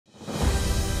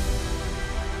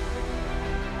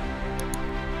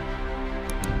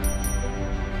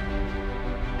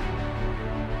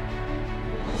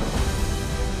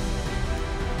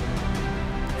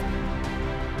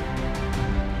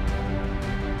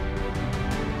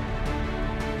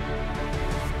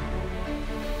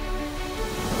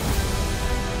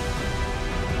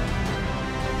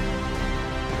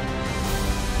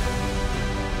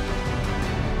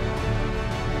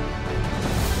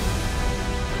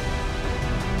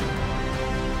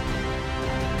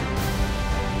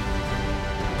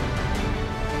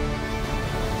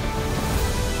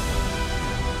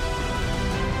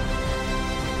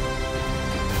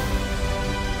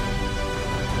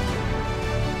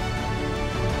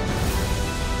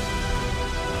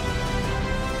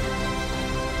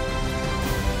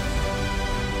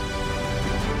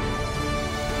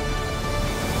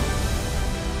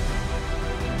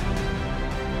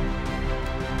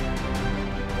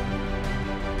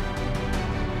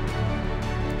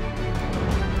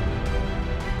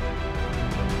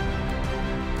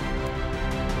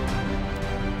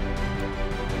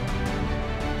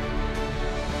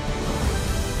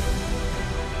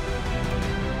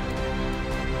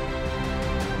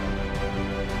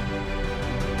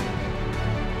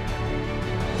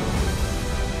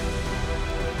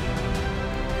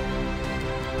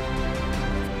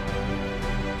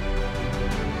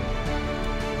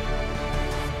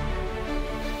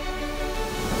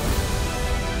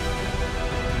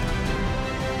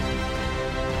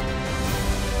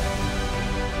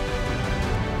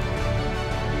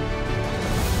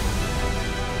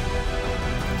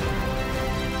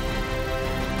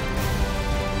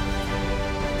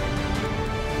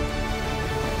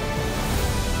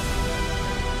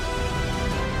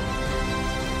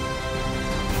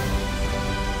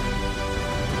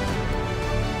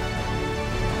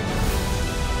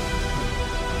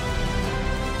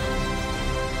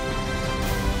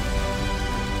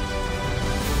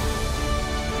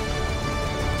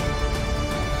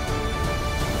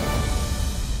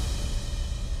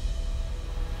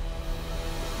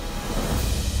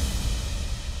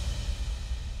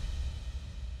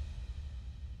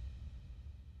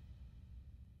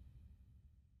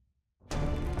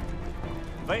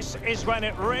This is when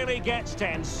it really gets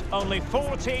tense. Only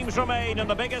 4 teams remain in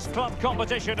the biggest club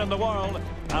competition in the world,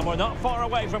 and we're not far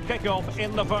away from kickoff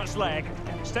in the first leg.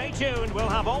 Stay tuned, we'll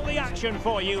have all the action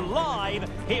for you live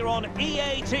here on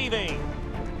EA TV.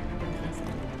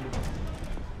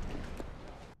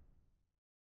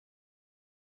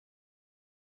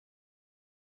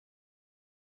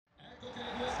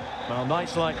 Well,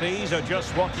 nights like these are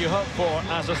just what you hope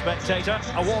for as a spectator.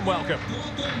 A warm welcome.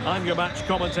 I'm your match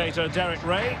commentator, Derek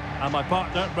Ray, and my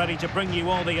partner, ready to bring you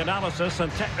all the analysis and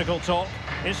technical talk,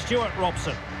 is Stuart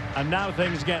Robson. And now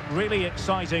things get really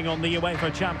exciting on the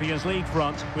UEFA Champions League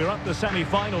front. We're at the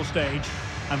semi-final stage,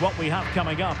 and what we have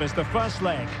coming up is the first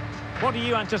leg. What do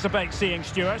you anticipate seeing,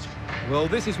 Stuart? Well,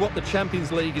 this is what the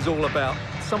Champions League is all about.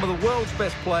 Some of the world's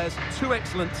best players, 2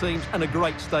 excellent teams and a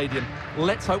great stadium.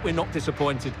 Let's hope we're not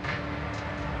disappointed.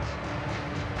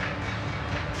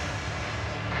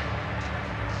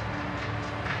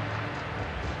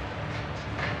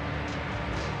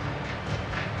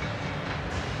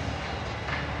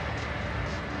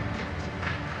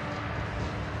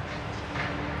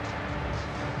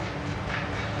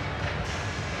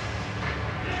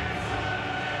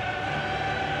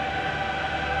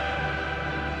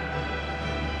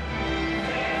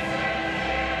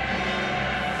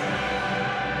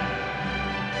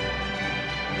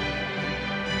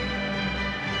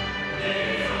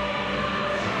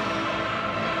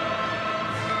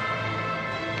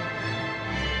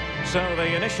 So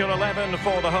the initial 11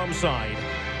 for the home side.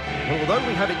 Well, although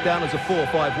we have it down as a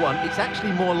 4-5-1, it's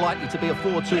actually more likely to be a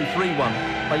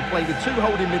 4-2-3-1. They play with 2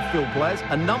 holding midfield players,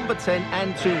 a number 10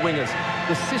 and 2 wingers.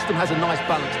 The system has a nice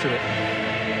balance to it.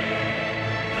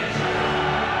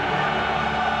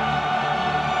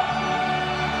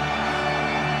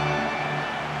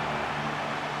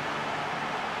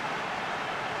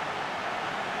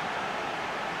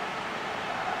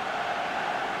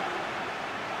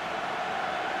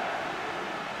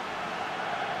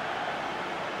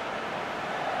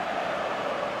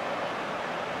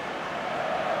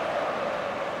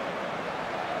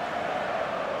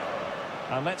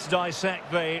 And let's dissect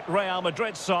the Real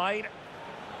Madrid side.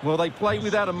 Well, they play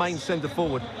without a main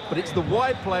centre-forward, but it's the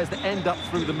wide players that end up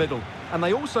through the middle. And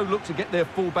they also look to get their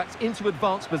fullbacks into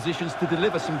advanced positions to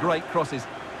deliver some great crosses.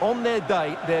 On their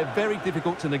day, they're very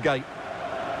difficult to negate.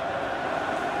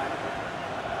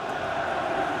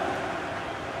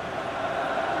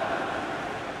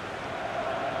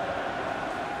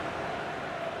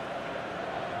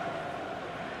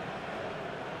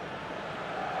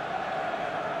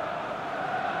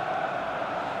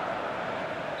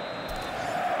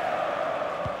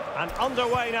 And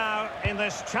underway now in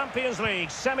this Champions League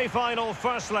semi-final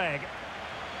first leg.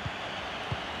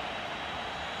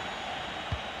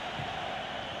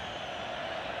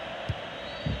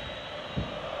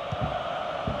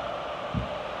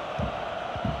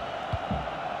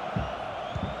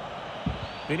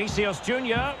 Vinicius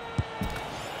Junior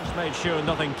just made sure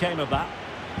nothing came of that.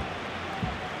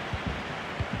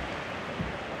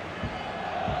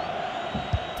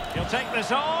 He'll take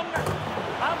this on,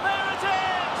 and there it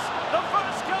is! The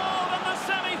first goal in the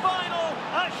semi-final,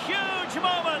 a huge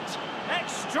moment,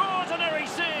 extraordinary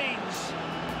scenes.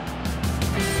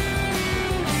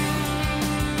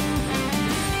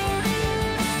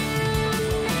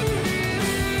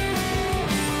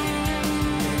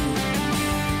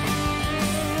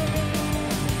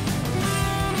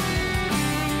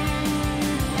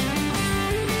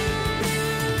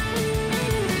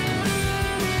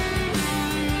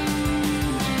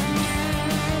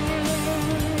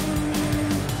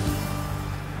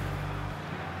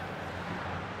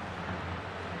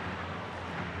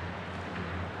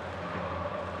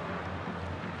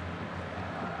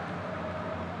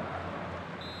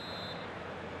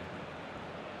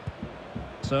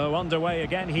 So underway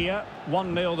again here,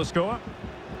 1-0 the score.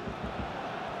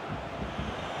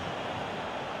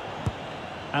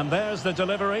 And there's the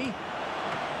delivery.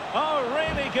 Oh,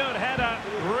 really good header,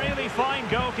 really fine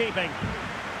goalkeeping.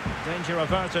 Danger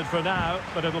averted for now,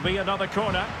 but it'll be another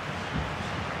corner.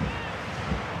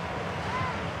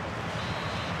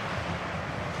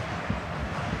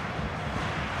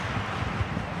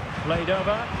 Played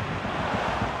over.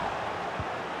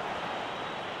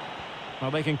 Well,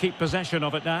 they can keep possession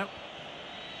of it now.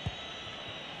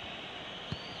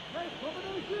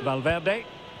 Valverde.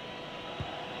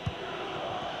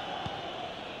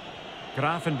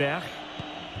 Grafenberg.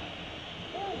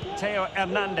 Theo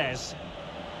Hernandez.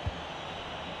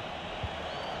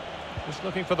 Just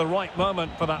looking for the right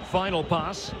moment for that final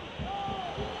pass.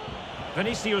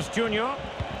 Vinicius Junior.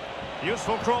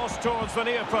 Useful cross towards the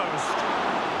near post.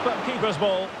 But keeper's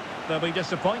ball. They'll be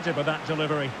disappointed with that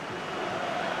delivery.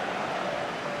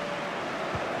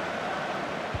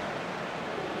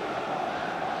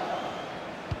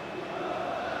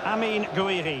 Amin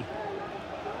Gouiri.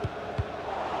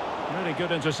 Really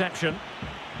good interception.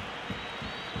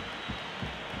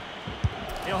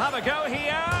 He'll have a go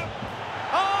here.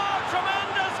 Oh,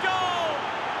 tremendous goal!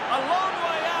 A long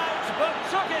way out, but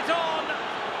took it on.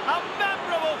 A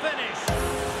memorable finish.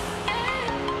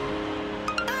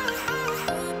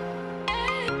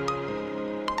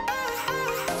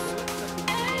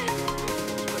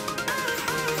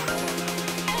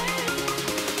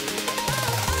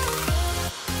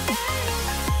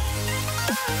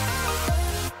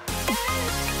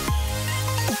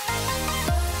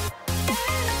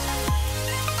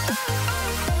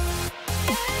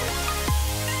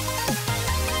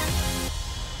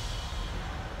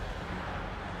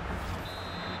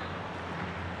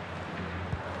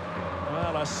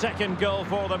 Well, a second goal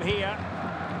for them here.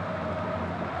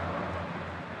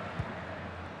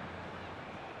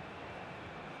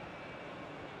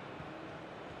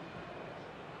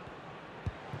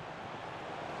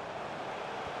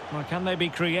 Well, can they be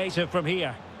creative from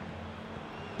here?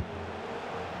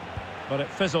 But it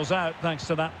fizzles out thanks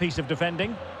to that piece of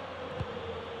defending.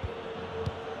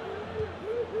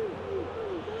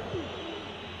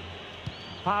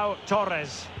 Pau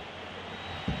Torres.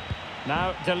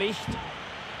 Now De Ligt.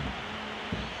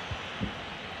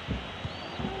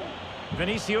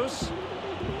 Vinicius.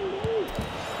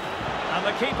 And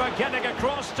the keeper getting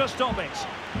across to stop it.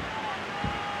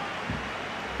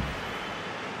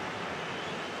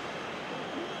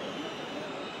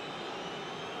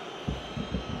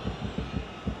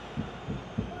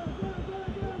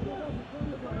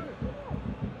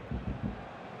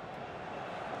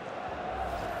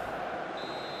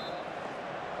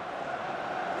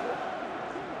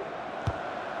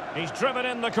 He's driven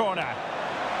in the corner.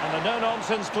 And the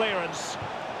no-nonsense clearance.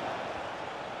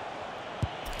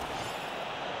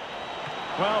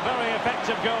 Well, very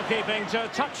effective goalkeeping to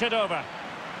touch it over.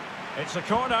 It's a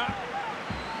corner.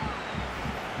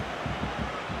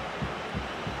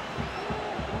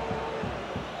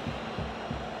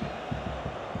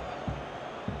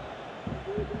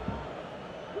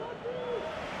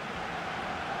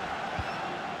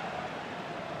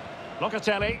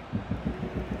 Locatelli.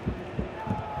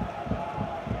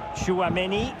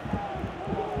 Chouameni.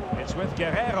 It's with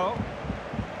Guerrero.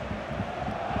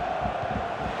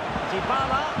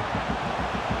 Dybala.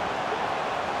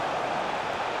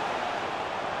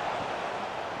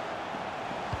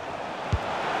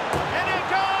 In it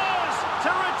goes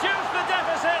to reduce the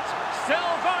deficit.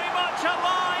 Still very much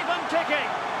alive and kicking.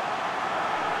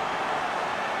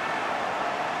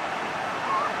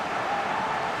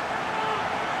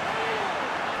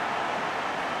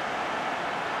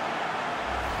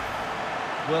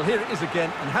 Well, here it is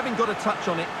again, and having got a touch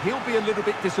on it, he'll be a little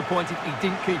bit disappointed he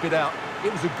didn't keep it out.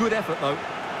 It was a good effort, though.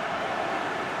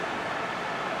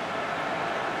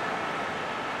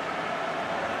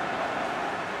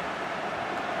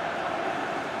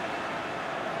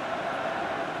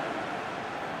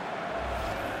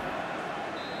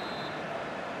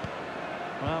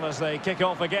 Well, as they kick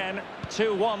off again,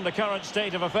 2-1 the current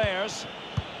state of affairs.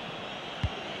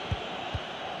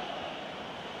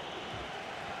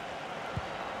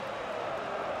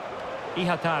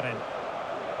 Ihataren.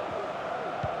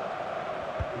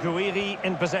 Gouiri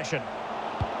in possession.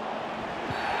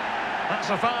 That's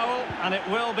a foul, and it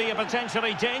will be a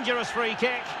potentially dangerous free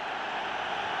kick.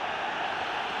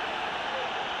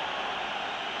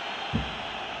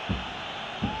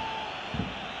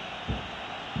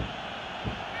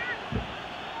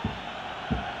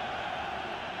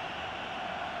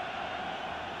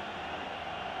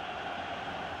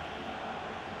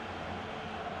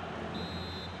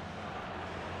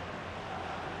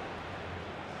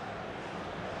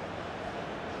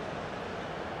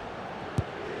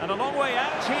 And a long way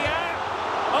out here.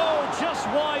 Oh, just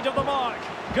wide of the mark.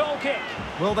 Goal kick.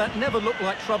 Well, that never looked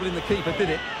like troubling the keeper,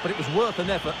 did it? But it was worth an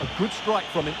effort. A good strike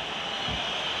from him.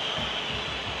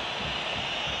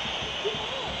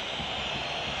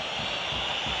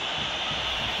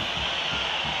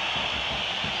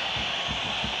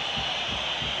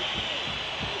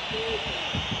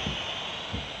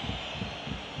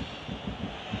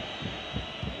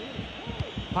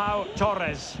 Pau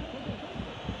Torres.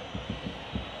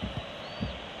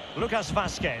 Lucas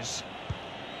Vazquez.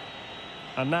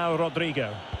 And now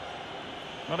Rodrigo.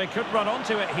 Well, he could run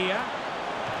onto it here.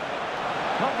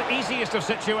 Not the easiest of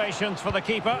situations for the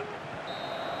keeper.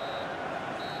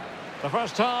 The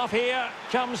first half here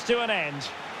comes to an end.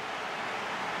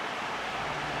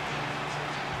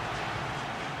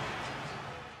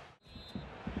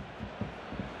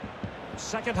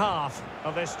 Second half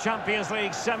of this Champions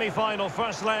League semi-final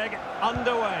first leg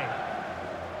underway.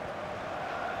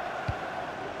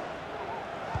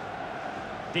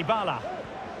 Dybala.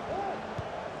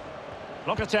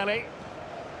 Locatelli.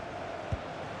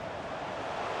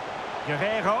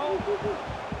 Guerrero.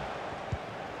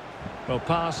 Well,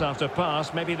 pass after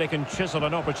pass, maybe they can chisel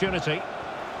an opportunity.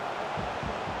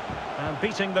 And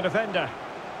beating the defender.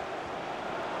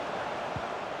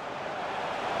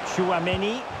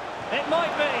 Tchouaméni. It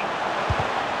might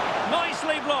be.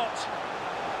 Nicely blocked.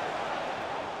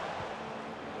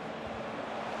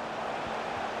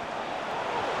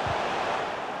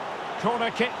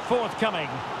 Corner kick forthcoming.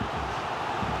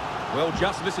 Well,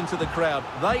 just listen to the crowd.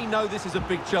 They know this is a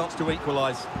big chance to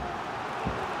equalise.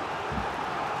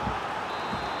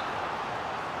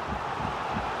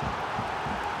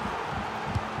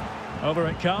 Over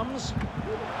it comes.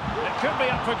 It could be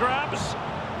up for grabs.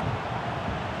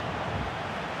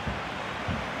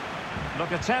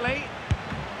 Locatelli.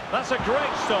 That's a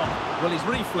great stop. Well, his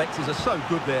reflexes are so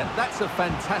good there. That's a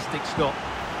fantastic stop.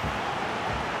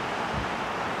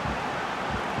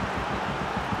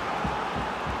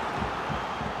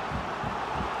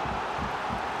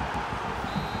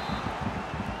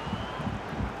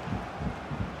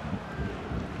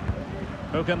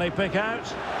 Who can they pick out?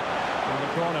 In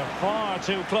the corner, far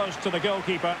too close to the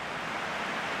goalkeeper.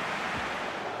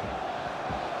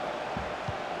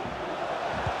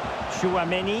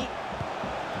 Tchouaméni.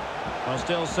 Well,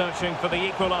 still searching for the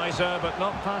equaliser, but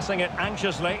not passing it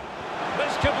anxiously.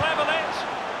 This could level it.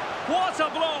 What a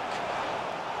block!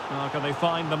 Now, can they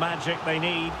find the magic they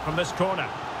need from this corner?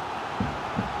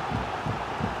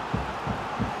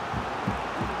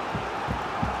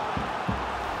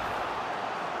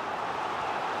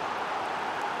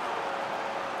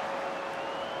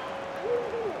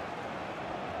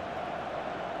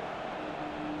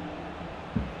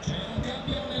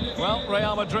 Well,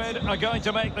 Real Madrid are going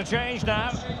to make the change now.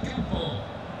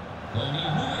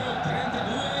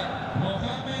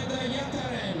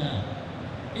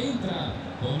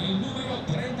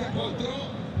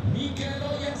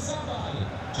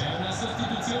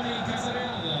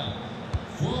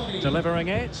 Delivering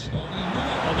it.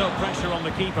 Well, no pressure on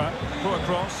the keeper. Poor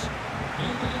cross.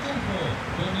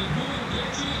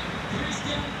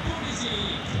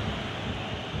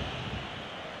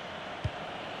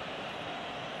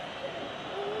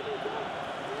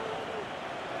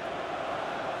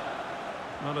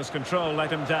 Well, his control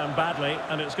let him down badly,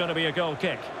 and it's going to be a goal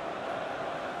kick.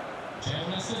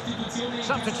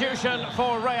 Substitution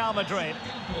for Real Madrid.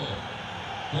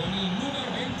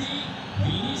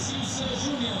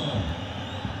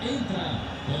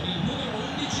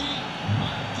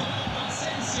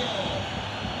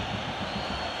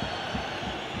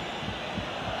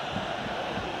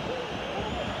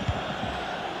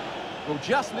 Well,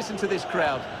 just listen to this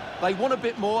crowd. They want a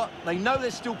bit more. They know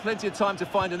there's still plenty of time to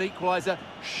find an equaliser.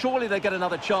 Surely they get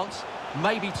another chance,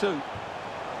 maybe two.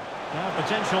 Now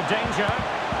potential danger.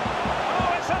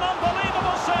 Oh, it's an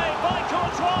unbelievable save by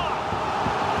Courtois.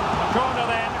 A corner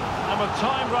then, and with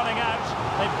time running out,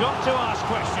 they've got to ask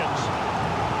questions.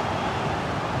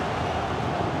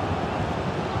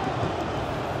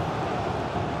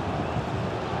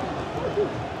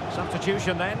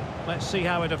 Substitution then. Let's see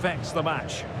how it affects the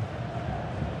match.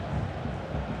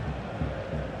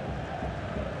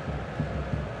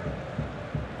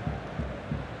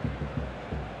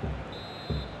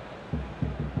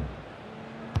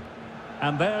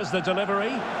 And there's the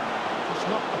delivery. It's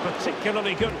not a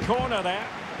particularly good corner there.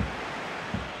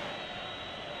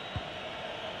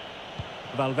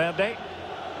 Valverde.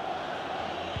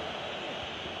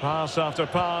 Pass after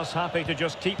pass, happy to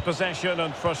just keep possession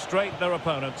and frustrate their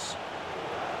opponents.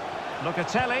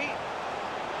 Locatelli.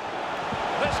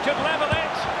 This could level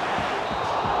it.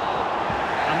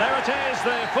 And there it is,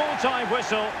 the full-time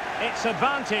whistle. It's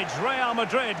advantage Real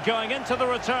Madrid going into the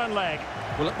return leg.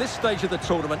 Well, at this stage of the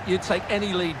tournament, you'd take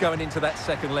any lead going into that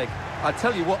second leg. I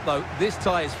tell you what, though, this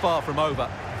tie is far from over.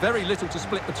 Very little to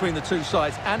split between the two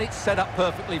sides, and it's set up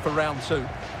perfectly for round two.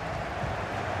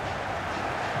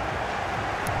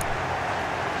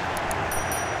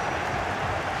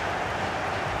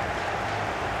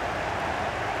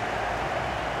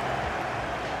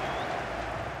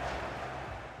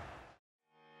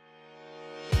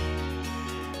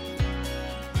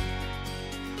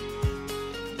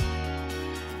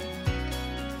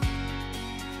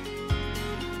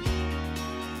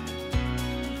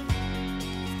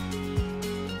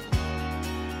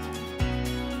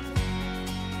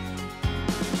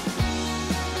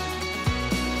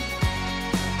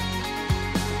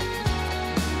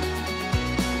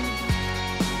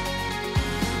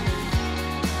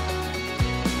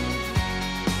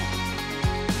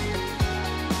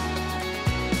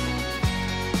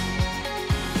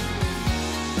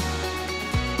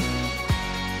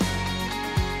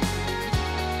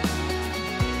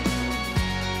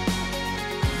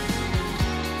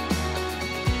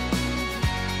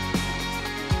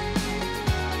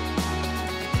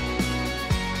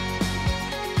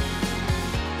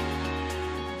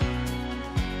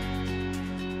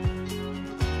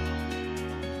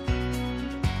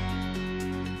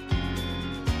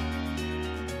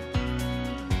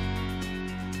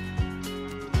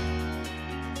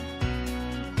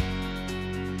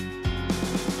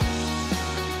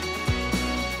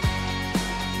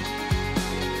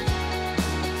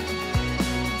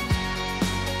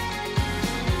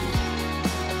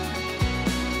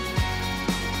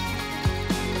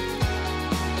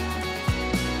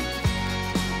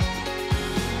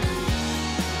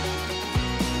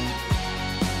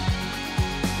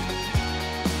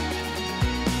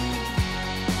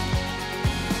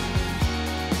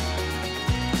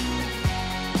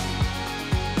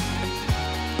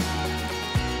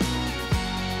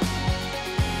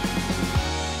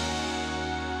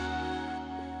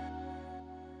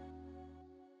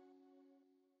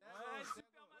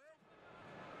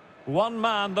 One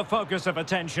man the focus of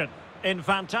attention. In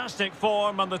fantastic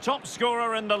form and the top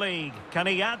scorer in the league. Can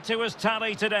he add to his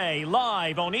tally today?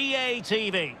 Live on EA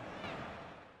TV.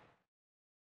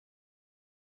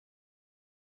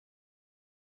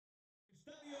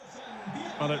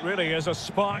 Well, it really is a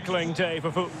sparkling day for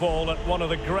football at one of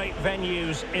the great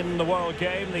venues in the world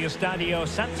game, the Estadio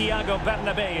Santiago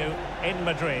Bernabeu in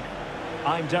Madrid.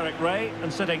 I'm Derek Ray,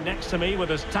 and sitting next to me with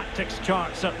his tactics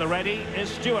charts at the ready is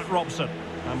Stuart Robson.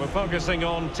 And we're focusing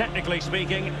on, technically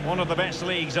speaking, one of the best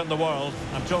leagues in the world.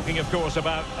 I'm talking, of course,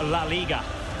 about La Liga.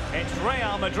 It's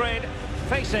Real Madrid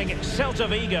facing Celta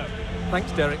Vigo.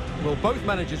 Thanks, Derek. Well, both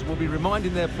managers will be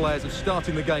reminding their players of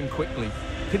starting the game quickly,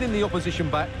 pinning the opposition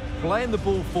back, playing the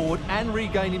ball forward and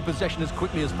regaining possession as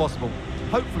quickly as possible.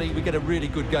 Hopefully, we get a really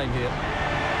good game here.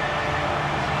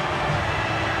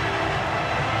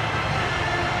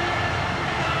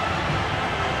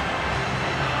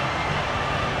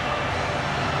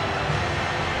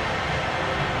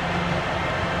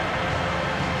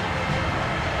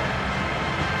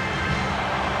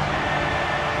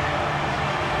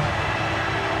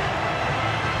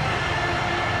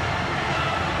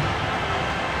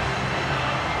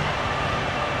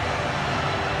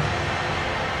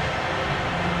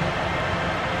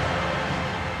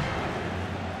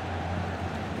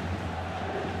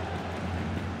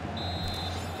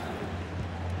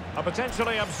 A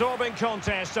potentially absorbing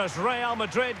contest as Real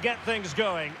Madrid get things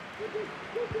going.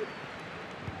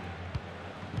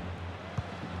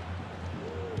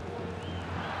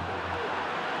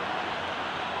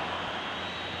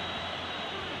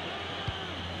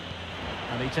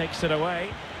 And he takes it away.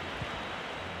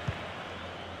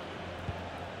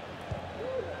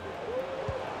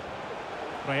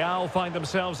 Real find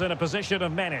themselves in a position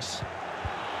of menace.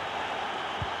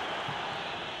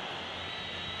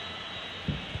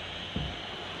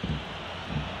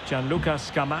 Gianluca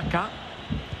Scamacca.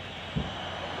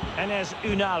 Enes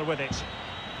Unal with it.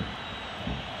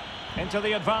 Into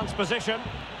the advanced position.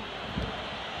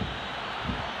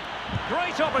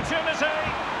 Great opportunity.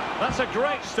 That's a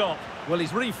great stop. Well,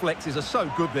 his reflexes are so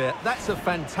good there. That's a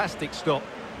fantastic stop.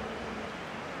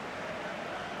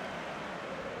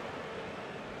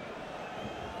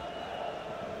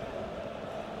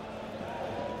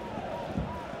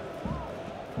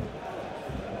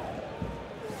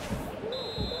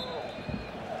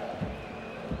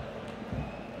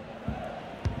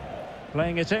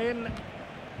 Playing it in.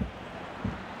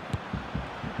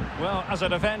 Well, as a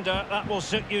defender, that will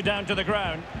sit you down to the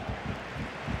ground.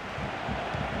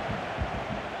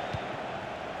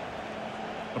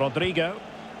 Rodrigo.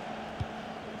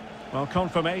 Well,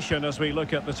 confirmation as we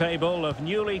look at the table of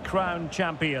newly crowned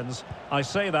champions. I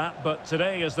say that, but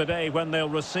today is the day when they'll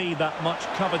receive that much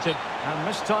coveted. And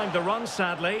mistimed the run,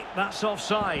 sadly. That's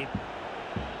offside.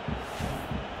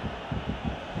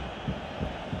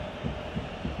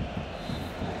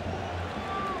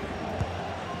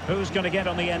 Who's going to get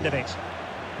on the end of it?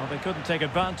 Well, they couldn't take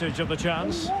advantage of the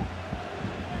chance.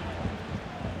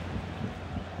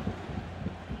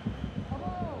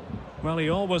 Well, he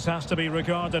always has to be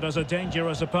regarded as a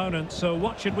dangerous opponent, so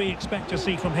what should we expect to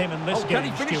see from him in this game, Can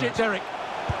he finish it, Derek?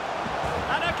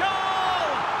 And a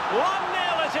goal!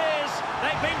 1-0 it is!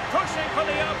 They've been pushing for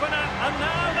the opener, and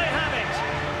now they have it!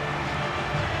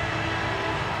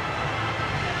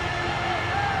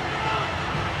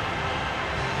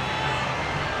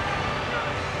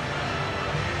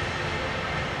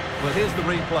 Well, here's the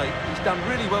replay. He's done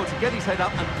really well to get his head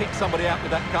up and pick somebody out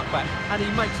with that cutback. And he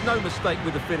makes no mistake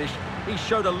with the finish. He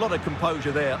showed a lot of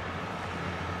composure there.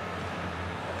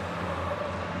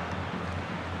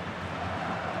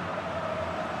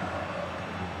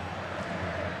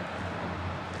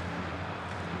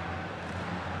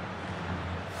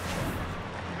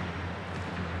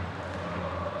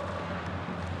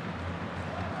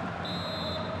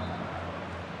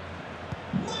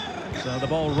 So the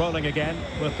ball rolling again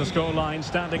with the scoreline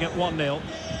standing at 1-0.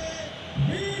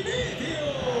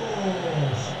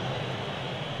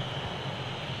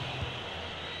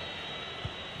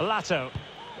 Lato.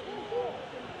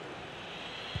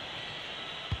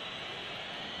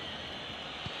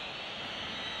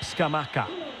 Scamacca.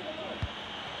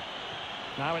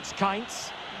 Now it's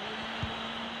Kainz.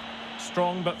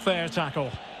 Strong but fair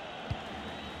tackle.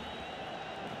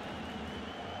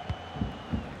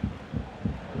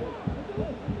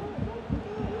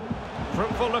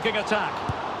 Fruitful looking attack.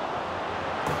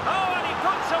 Oh, and he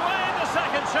puts away the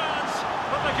second chance.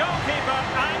 But the goalkeeper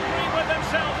angry with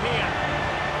himself here.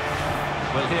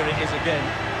 Well, here it is again.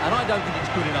 And I don't think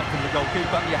it's good enough from the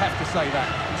goalkeeper. You have to say that.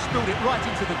 He spilled it right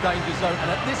into the danger zone.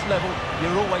 And at this level,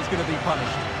 you're always going to be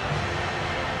punished.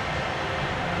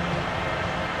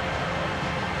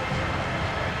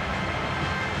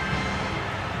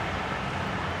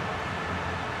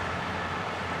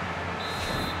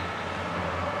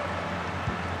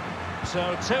 So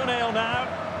 2-0 now.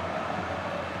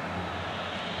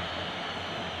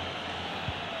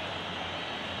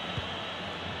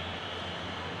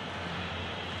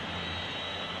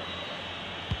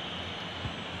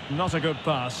 Not a good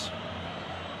pass.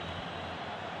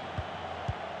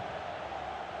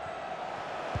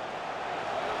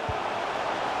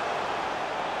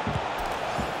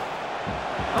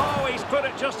 Oh, he's put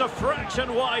it just a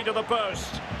fraction wide of the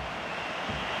post.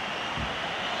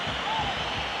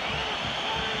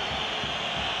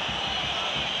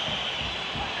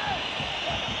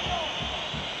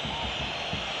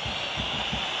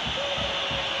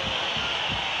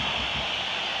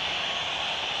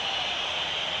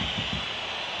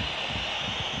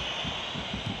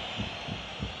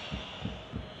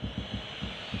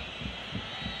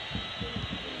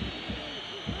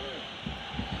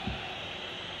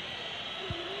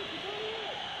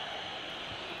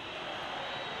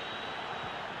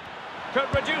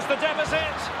 Could reduce the deficit,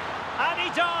 and he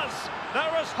does.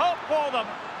 There is hope for them,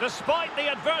 despite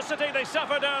the adversity they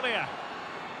suffered earlier.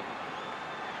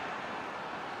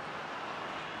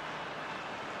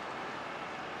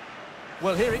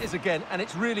 Well, here it is again, and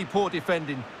it's really poor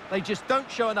defending. They just don't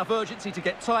show enough urgency to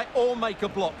get tight or make a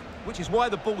block, which is why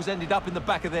the ball's ended up in the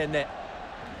back of their net.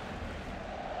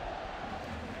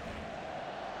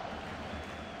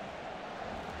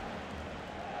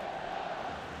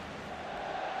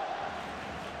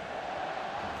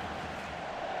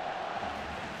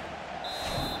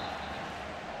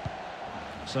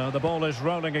 So the ball is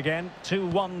rolling again.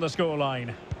 2-1 the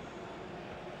scoreline.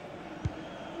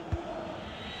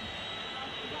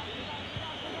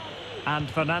 And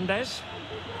Fernandes.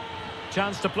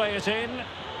 Chance to play it in.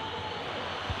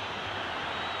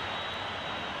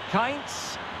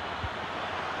 Kainz.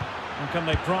 And can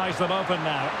they prize them open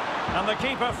now? And the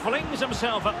keeper flings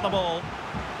himself at the ball.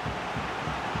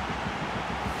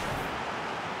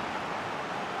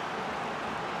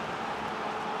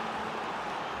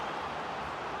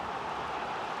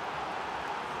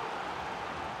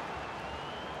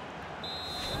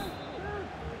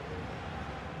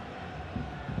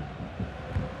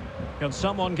 Can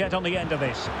someone get on the end of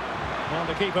this? Well,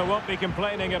 the keeper won't be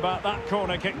complaining about that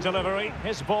corner kick delivery.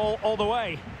 His ball all the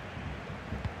way.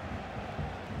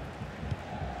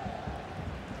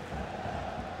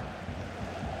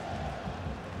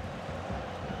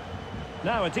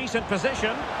 Now a decent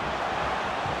position. In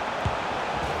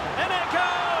it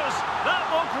goes! That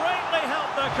will greatly help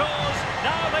their cause.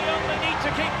 Now they only need to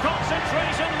keep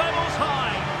concentration levels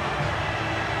high.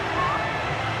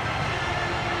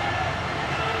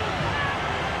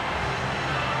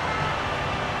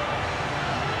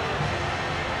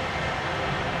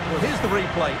 Well, here's the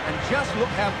replay, and just look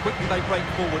how quickly they break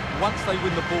forward once they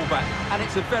win the ball back. And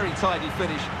it's a very tidy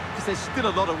finish, because there's still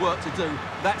a lot of work to do.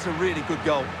 That's a really good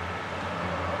goal.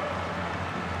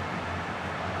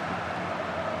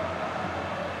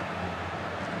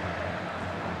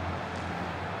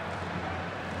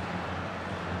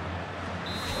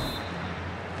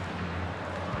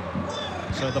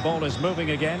 So the ball is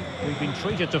moving again. We've been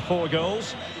treated to 4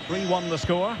 goals. 3-1 the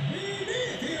score.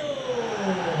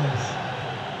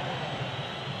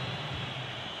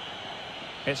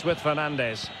 It's with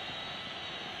Fernandes.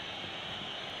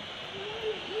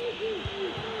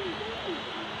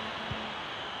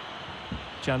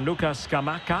 Gianluca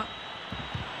Scamacca.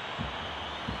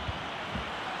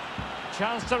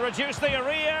 Chance to reduce the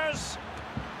arrears.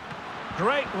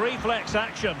 Great reflex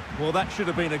action. Well, that should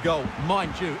have been a goal.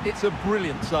 Mind you, it's a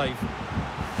brilliant save.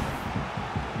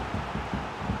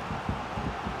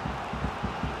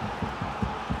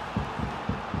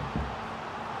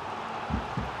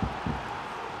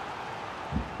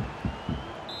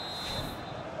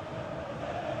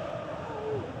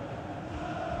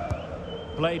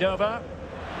 Played over.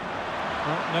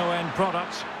 Well, no end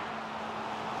product.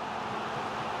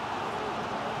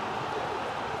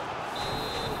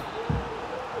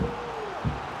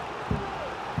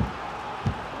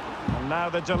 And now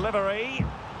the delivery.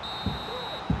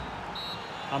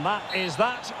 And that is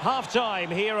that.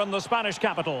 Half-time here in the Spanish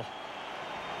capital.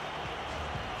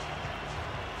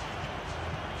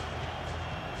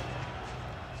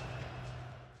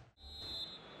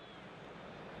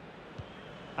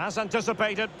 As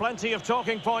anticipated, plenty of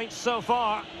talking points so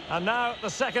far. And now the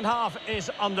second half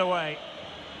is underway.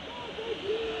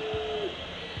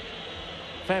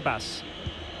 Febas.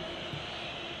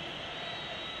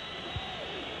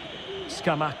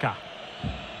 Scamacca.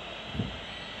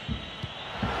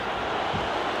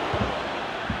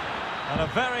 And a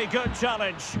very good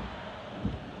challenge.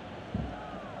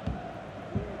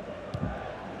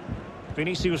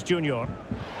 Vinicius Junior.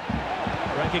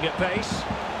 Breaking at pace.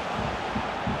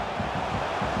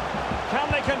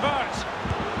 they convert?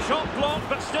 Shot blocked,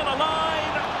 but still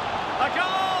alive. A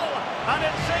goal! And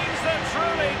it seems they're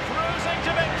truly cruising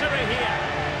to victory here.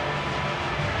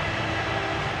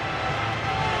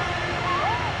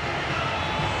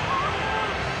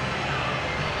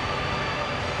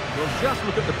 Well, just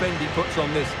look at the bend he puts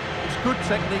on this. It's good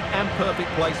technique and perfect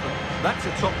placement. That's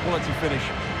a top quality finish.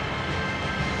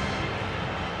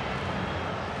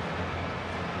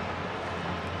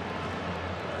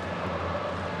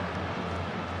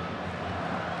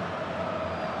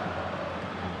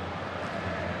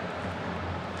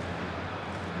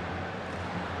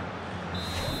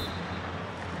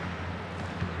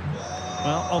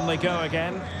 Well, on they go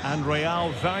again, and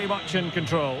Real very much in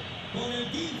control.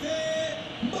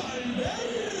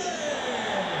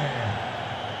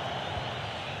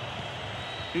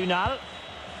 Unal.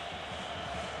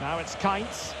 Now it's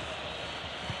Kainz.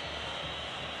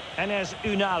 Enes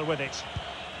Unal with it.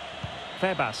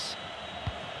 Febas.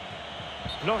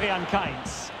 Florian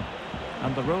Kainz.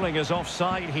 And the ruling is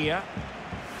offside here.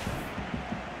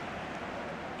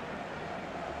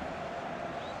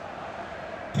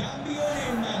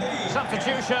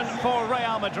 Substitution for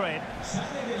Real Madrid.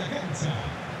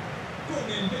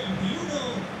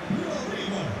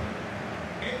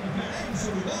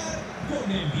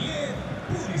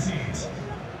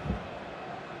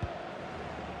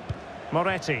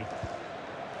 Moretti.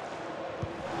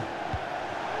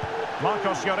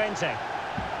 Marcos Llorente.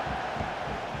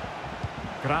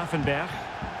 Grafenberg.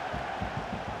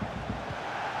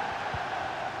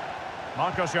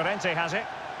 Marcos Llorente has it.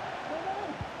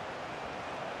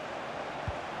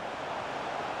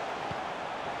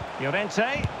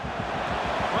 Llorente.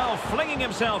 Well, flinging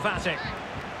himself at it.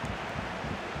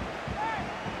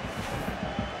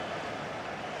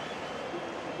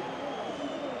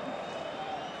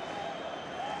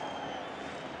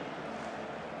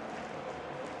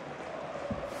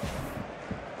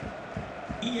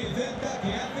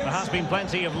 There has been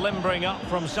plenty of limbering up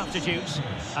from substitutes,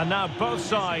 and now both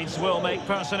sides will make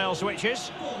personnel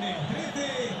switches.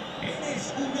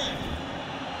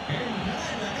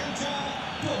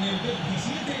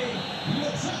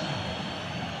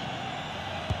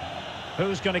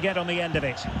 Who's going to get on the end of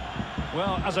it?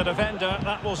 Well, as a defender,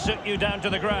 that will sit you down to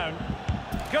the ground.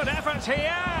 Good effort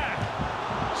here!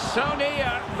 So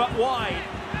near, but wide.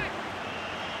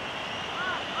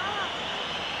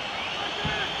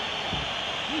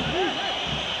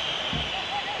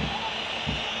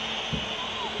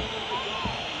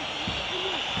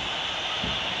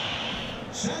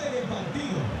 Sale del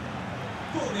partido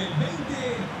con el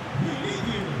 20,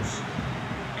 Juventus.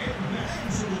 Entrará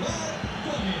en su lugar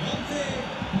con el 11,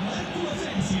 Marco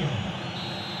Asensio.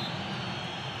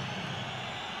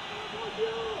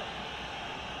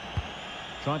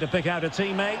 Trying to pick out a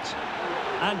teammate.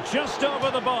 And just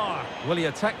over the bar. Well, he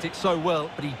attacked it so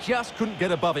well, but he just couldn't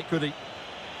get above it, could he?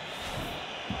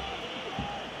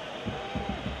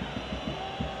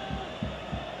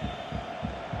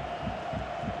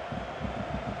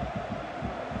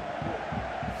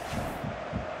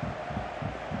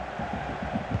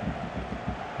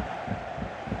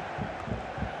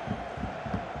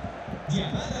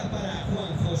 Llamada para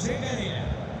Juan José Galera.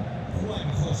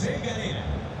 Juan José Galera.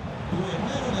 Tu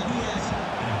hermano Matías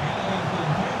acaba de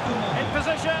encontrar tu móvil. In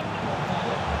position.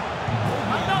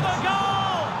 Another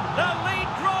goal! The lead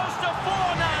grows to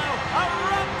 4 now. A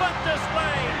rampant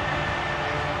display.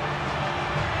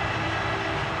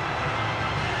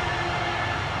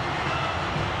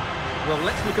 Well,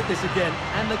 let's look at this again.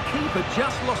 And the keeper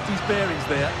just lost his bearings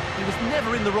there. He was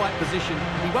never in the right position.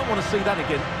 He won't want to see that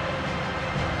again.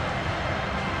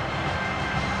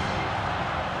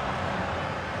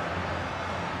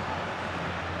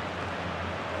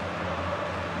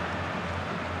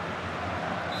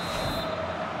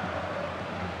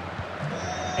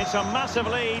 It's a massive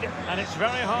lead, and it's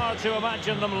very hard to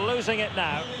imagine them losing it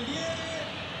now.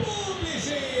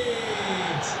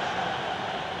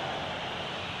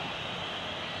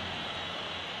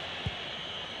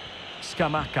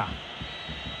 Scamacca.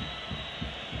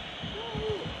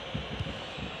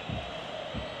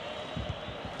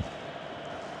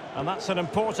 And that's an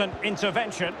important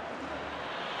intervention.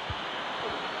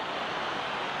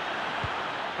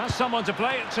 Has someone to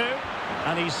play it to.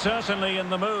 And he's certainly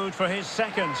in the mood for his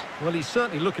second. Well, he's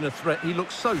certainly looking a threat. He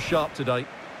looks so sharp today.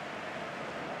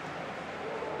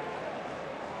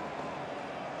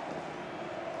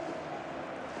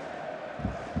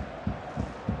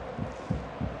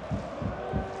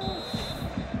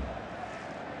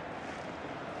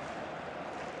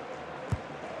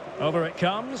 Over it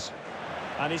comes.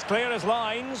 And he's clear as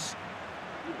lines.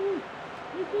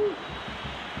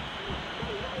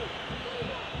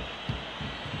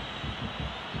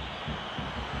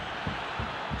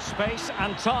 space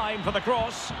and time for the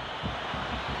cross.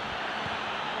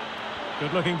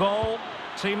 Good looking ball,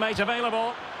 teammate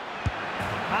available.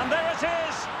 And there it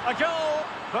is, a goal.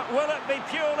 But will it be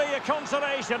purely a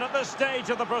consolation at this stage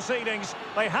of the proceedings?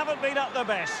 They haven't been at their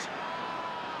best.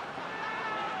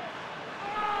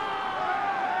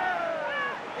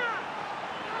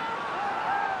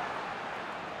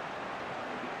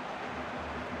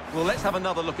 Well, let's have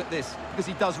another look at this, because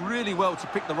he does really well to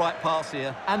pick the right pass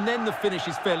here. And then the finish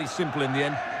is fairly simple in the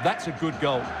end. That's a good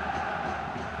goal.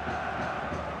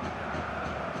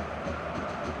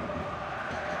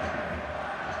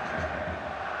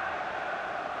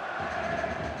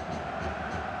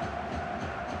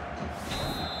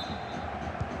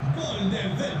 Gol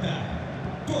del Celta.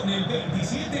 Con el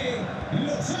 27,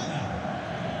 Lozada.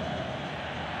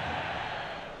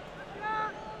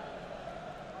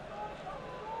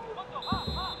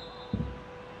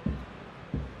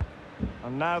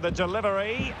 And now the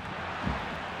delivery.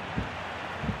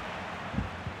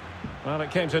 Well,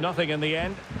 it came to nothing in the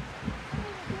end.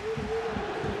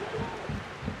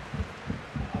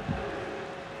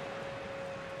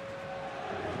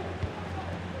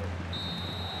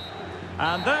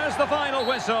 And there's the final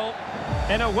whistle.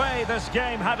 In a way, this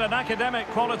game had an academic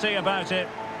quality about it.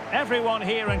 Everyone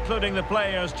here, including the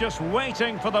players, just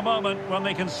waiting for the moment when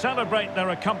they can celebrate their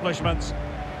accomplishments.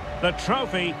 The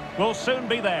trophy will soon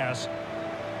be theirs.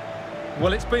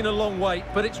 Well, it's been a long wait,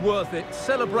 but it's worth it.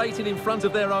 Celebrating in front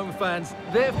of their own fans.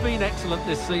 They've been excellent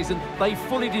this season. They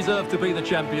fully deserve to be the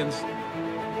champions.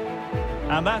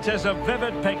 And that is a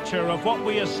vivid picture of what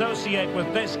we associate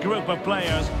with this group of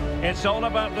players. It's all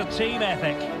about the team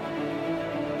ethic.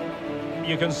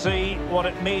 You can see what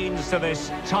it means to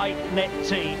this tight-knit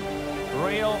team.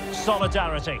 Real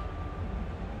solidarity.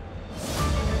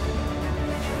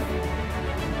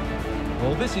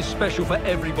 Well, this is special for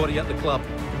everybody at the club.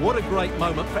 What a great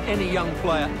moment for any young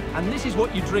player. And this is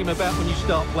what you dream about when you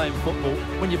start playing football.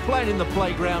 When you're playing in the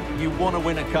playground, you want to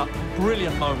win a cup.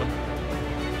 Brilliant moment.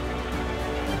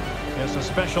 It's a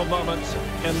special moment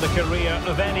in the career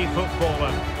of any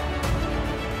footballer.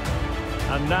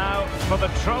 And now for the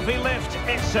trophy lift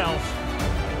itself.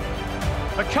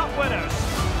 The cup winners.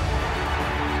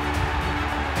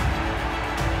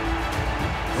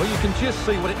 Well, you can just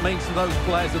see what it means to those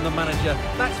players and the manager.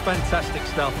 That's fantastic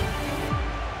stuff.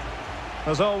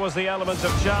 There's always the element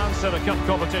of chance in a cup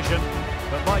competition,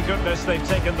 but my goodness, they've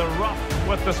taken the rough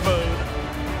with the smooth.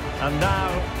 And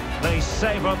now they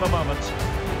savour the moment.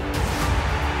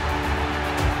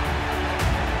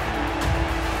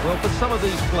 Well, for some of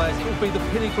these players, it will be the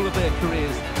pinnacle of their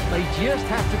careers. They just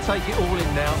have to take it all in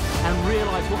now and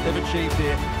realise what they've achieved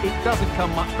here. It doesn't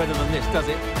come much better than this, does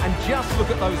it? And just look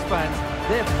at those fans.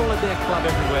 They've followed their club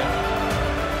everywhere.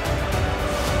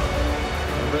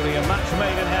 Really a match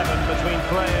made in heaven between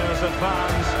players and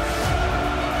fans.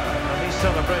 And these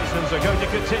celebrations are going to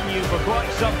continue for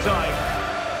quite some time.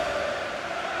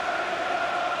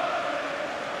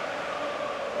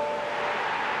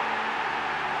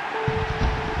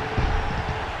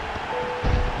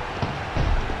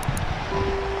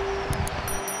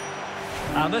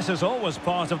 And this is always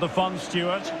part of the fun,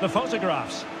 Stuart, the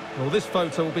photographs. Well, this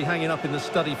photo will be hanging up in the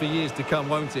study for years to come,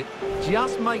 won't it?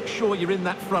 Just make sure you're in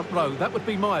that front row. That would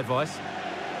be my advice.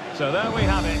 So there we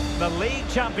have it, the league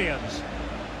champions.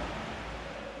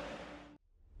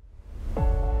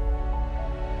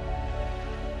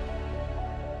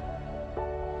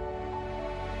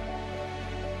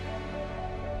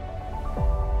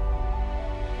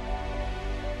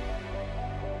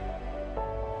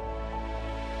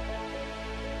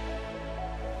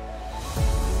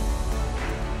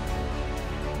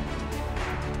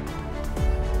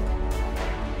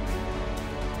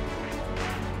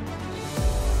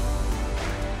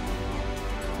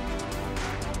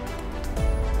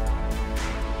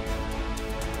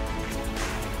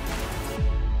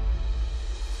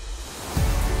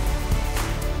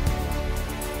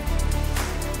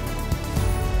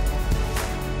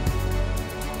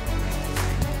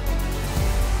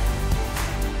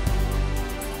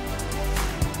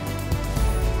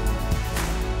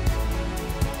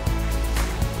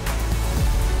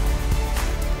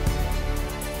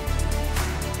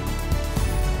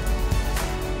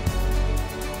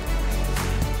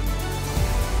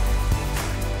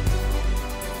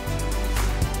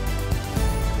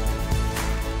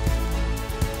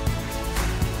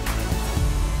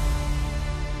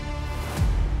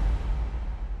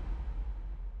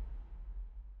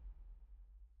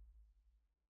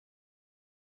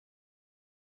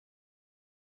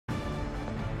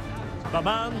 The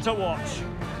man to watch.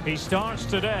 He starts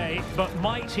today, but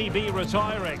might he be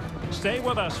retiring? Stay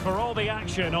with us for all the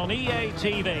action on EA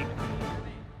TV.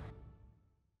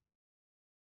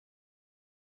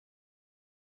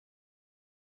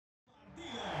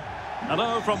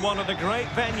 Hello from one of the great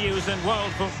venues in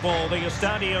world football, the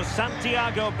Estadio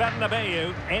Santiago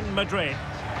Bernabeu in Madrid.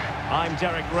 I'm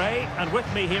Derek Ray, and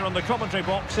with me here on the commentary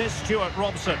box is Stuart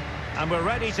Robson. And we're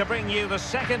ready to bring you the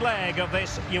second leg of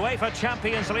this UEFA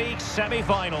Champions League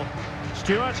semi-final.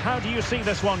 Stuart, how do you see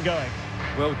this one going?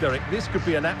 Well, Derek, this could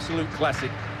be an absolute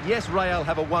classic. Yes, Real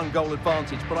have a one-goal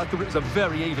advantage, but I thought it was a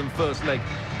very even first leg.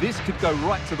 This could go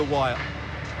right to the wire.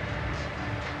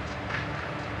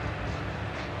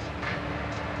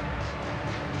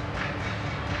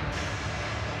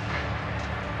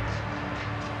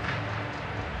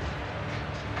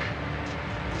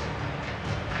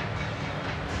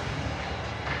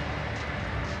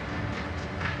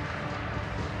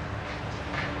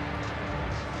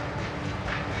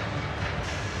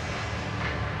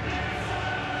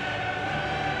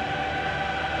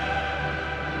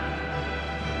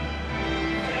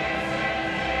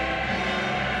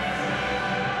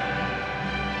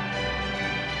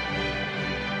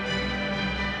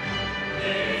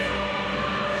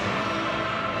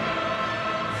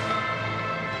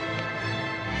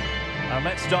 And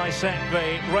let's dissect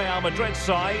the Real Madrid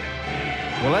side.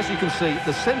 Well, as you can see,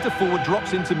 the centre-forward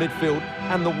drops into midfield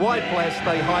and the wide players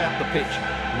stay high up the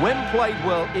pitch. When played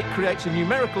well, it creates a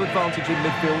numerical advantage in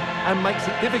midfield and makes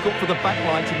it difficult for the back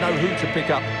line to know who to pick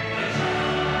up.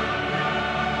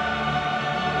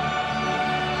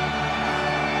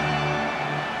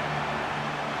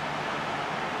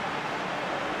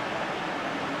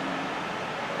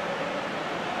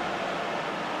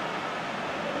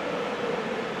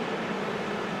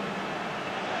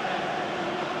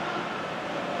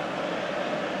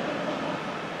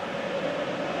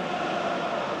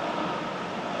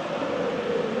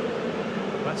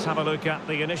 Let's have a look at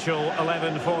the initial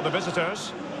 11 for the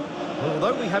visitors. Well,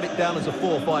 although we have it down as a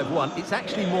 4-5-1, it's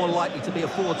actually more likely to be a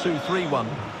 4-2-3-1.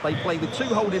 They play with two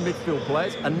holding midfield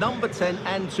players, a number 10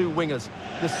 and two wingers.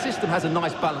 The system has a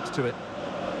nice balance to it.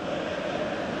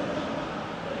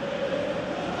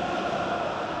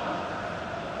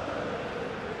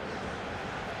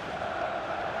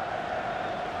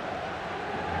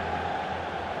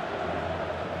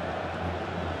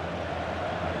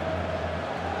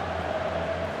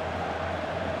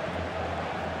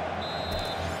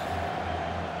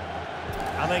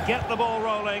 And they get the ball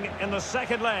rolling in the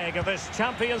second leg of this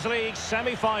Champions League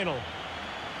semi-final.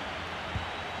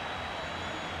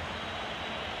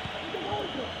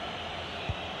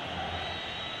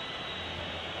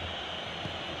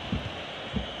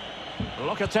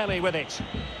 Locatelli with it.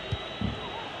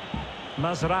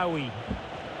 Mazraoui.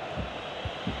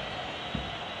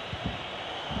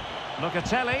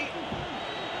 Locatelli.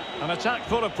 An attack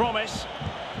full of promise.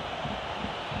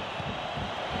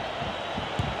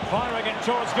 Firing it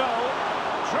towards goal.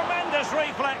 Tremendous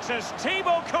reflexes.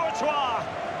 Thibaut Courtois.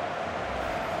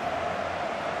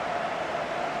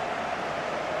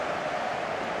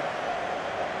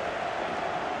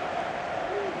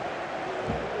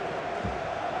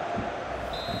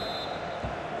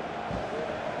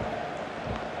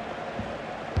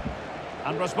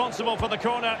 And responsible for the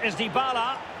corner is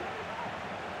Dybala.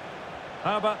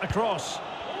 How about the cross?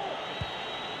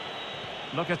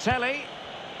 Locatelli.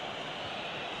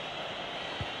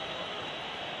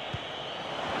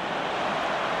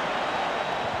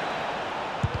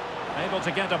 Able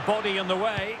to get a body in the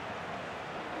way.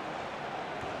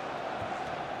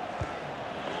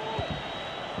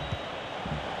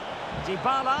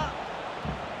 Dybala.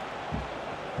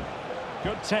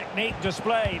 Good technique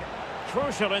displayed.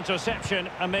 Crucial interception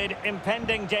amid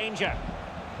impending danger.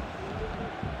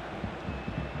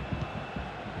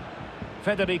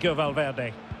 Federico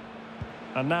Valverde.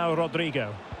 And now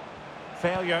Rodrigo.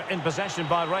 Failure in possession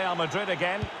by Real Madrid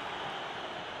again.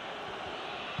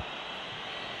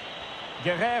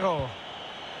 Guerrero.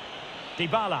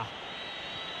 Dybala.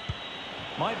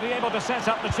 Might be able to set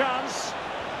up the chance.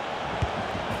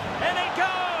 In it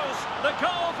goes! The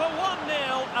goal for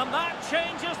 1-0, and that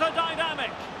changes the dynamic.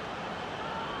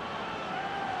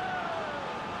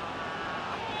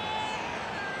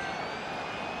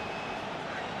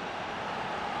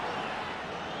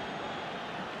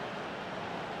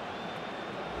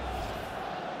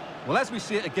 Well, as we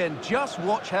see it again, just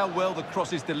watch how well the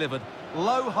cross is delivered.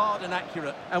 Low, hard and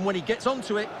accurate. And when he gets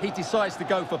onto it, he decides to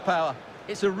go for power.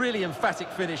 It's a really emphatic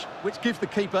finish, which gives the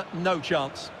keeper no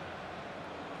chance.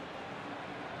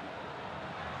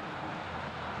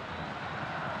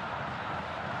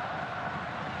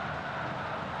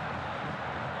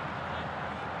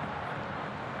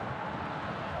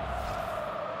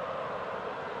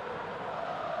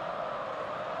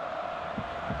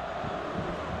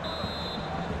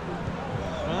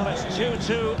 It's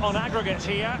 2-2 on aggregate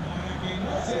here. Para que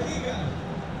no se diga,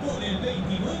 con el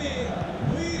 29,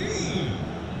 Luiri.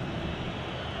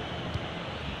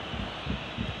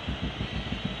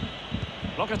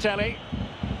 Locatelli.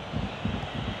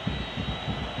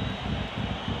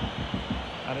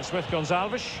 And it's with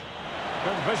Gonzalez.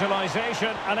 Good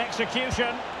visualisation and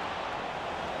execution.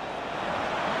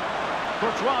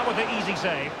 Courtois with the easy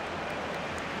save.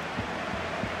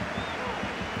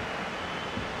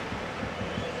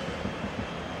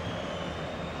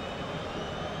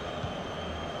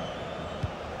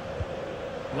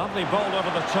 Lovely ball over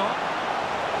the top.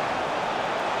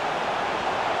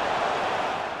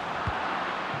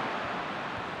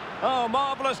 Oh,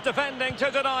 marvellous defending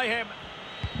to deny him.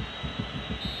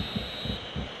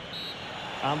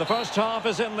 And the first half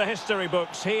is in the history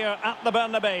books here at the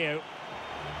Bernabeu.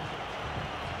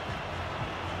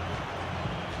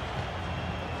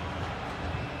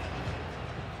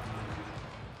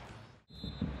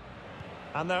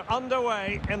 And they're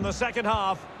underway in the second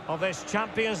half of this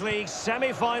Champions League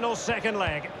semi-final second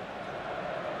leg.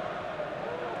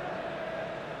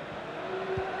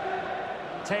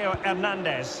 Theo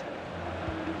Hernandez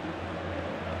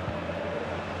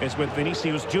is with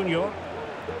Vinicius Junior.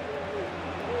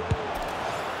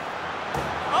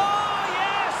 Oh,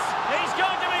 yes! He's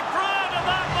going to be proud of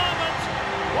that moment.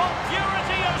 What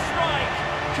purity of strike.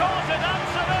 Caught it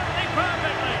absolutely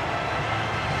perfectly.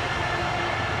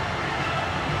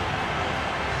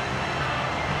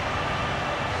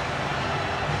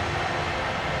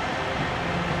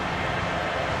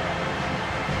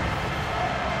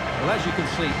 Well, as you can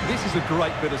see, this is a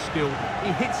great bit of skill.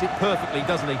 He hits it perfectly,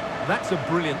 doesn't he? That's a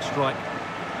brilliant strike.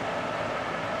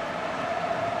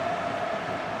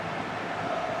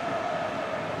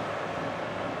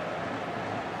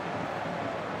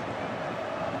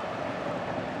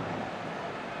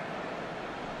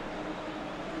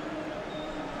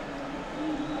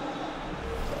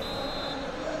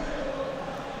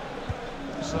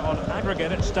 So on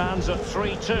aggregate, it stands at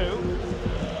 3-2.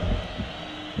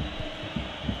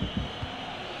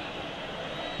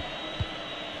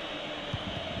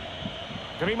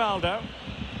 Grimaldo.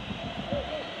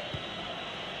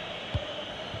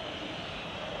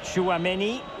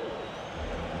 Tchouaméni.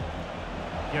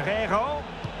 Guerreiro.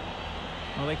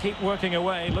 Well, they keep working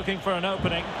away, looking for an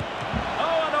opening.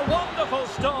 Oh, and a wonderful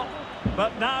stop.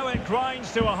 But now it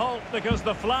grinds to a halt because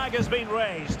the flag has been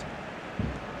raised.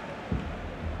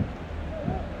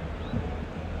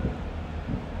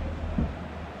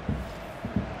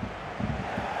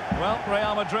 Well,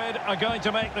 Real Madrid are going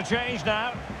to make the change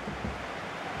now.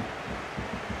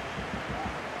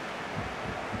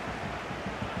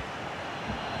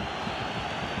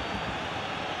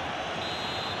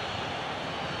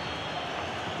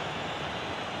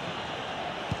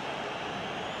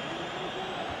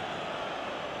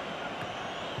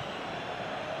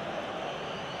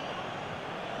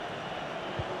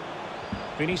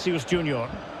 Vinicius Junior.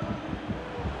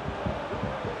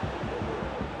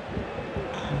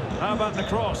 How about the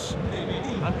cross?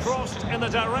 And crossed in the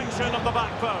direction of the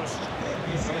back post.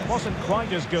 But it wasn't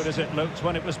quite as good as it looked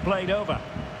when it was played over.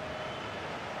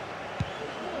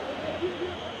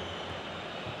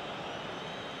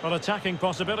 Well, attacking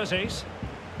possibilities.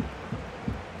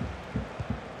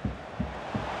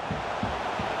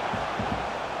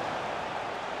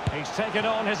 He's taken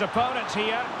on his opponent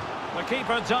here. The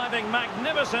keeper diving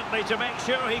magnificently to make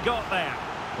sure he got there.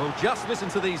 Well, just listen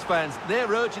to these fans. They're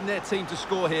urging their team to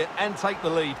score here and take the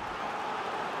lead.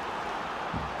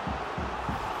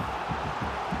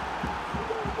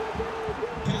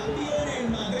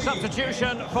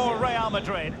 Substitution for Real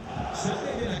Madrid.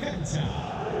 Sale de la cancha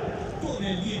con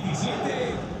el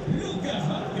 17, Lucas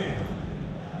Vázquez.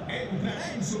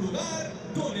 Entrará en su lugar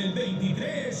con el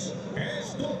 23,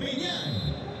 Estupiñán.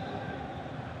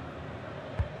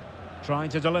 Trying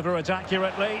to deliver it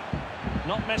accurately.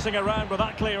 Not messing around with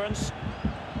that clearance.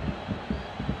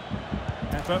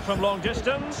 Effort from long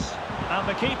distance. And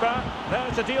the keeper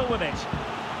there to deal with it.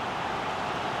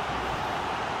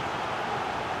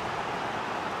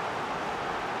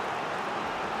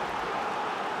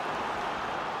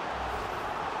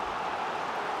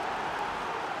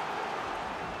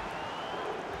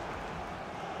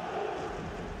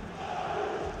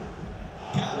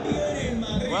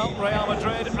 Well, Real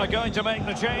Madrid are going to make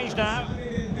the change now.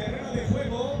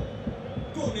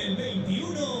 Con el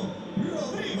 21,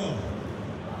 Rodrigo.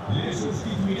 Le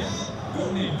sustituirá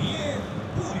con el 10,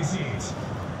 Pulisic.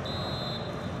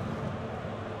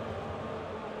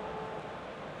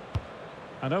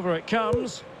 And over it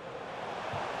comes.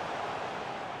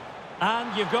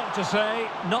 And you've got to say,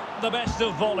 not the best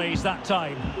of volleys that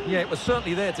time. Yeah, it was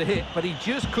certainly there to hit, but he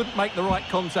just couldn't make the right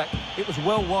contact. It was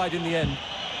well wide in the end.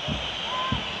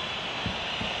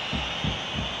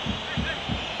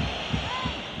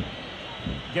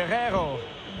 Guerrero.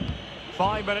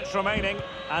 5 minutes remaining,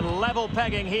 and level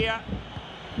pegging here.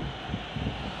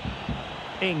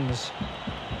 Ings.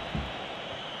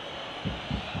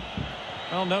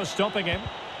 Well, no stopping him.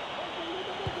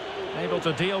 Able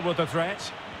to deal with the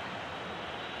threat.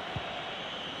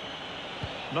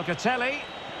 Locatelli.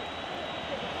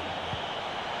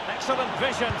 Excellent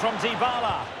vision from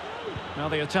Dybala. Now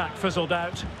the attack fizzled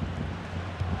out.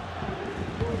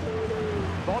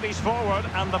 Bodies forward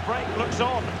and the break looks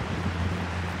on.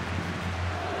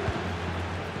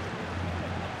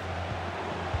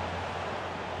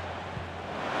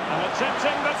 And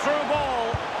attempting the through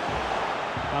ball.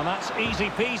 And that's easy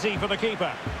peasy for the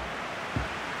keeper.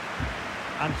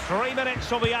 And 3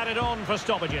 minutes will be added on for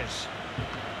stoppages.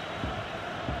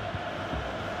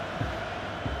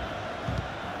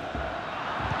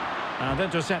 And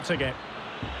intercepting it.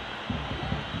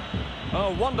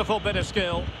 Oh, wonderful bit of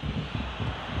skill.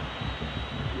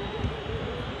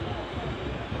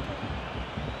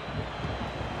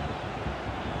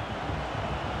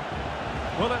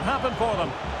 Will it happen for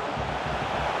them?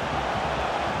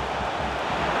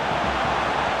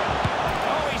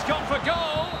 Oh, he's gone for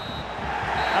goal.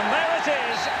 And there it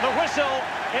is, the whistle.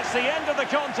 It's the end of the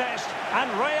contest, and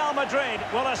Real Madrid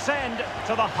will ascend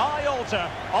to the high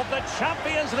altar of the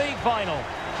Champions League final.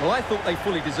 Well, I thought they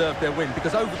fully deserved their win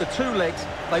because over the 2 legs,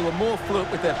 they were more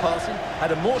fluent with their passing,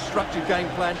 had a more structured game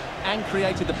plan, and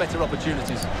created the better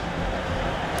opportunities.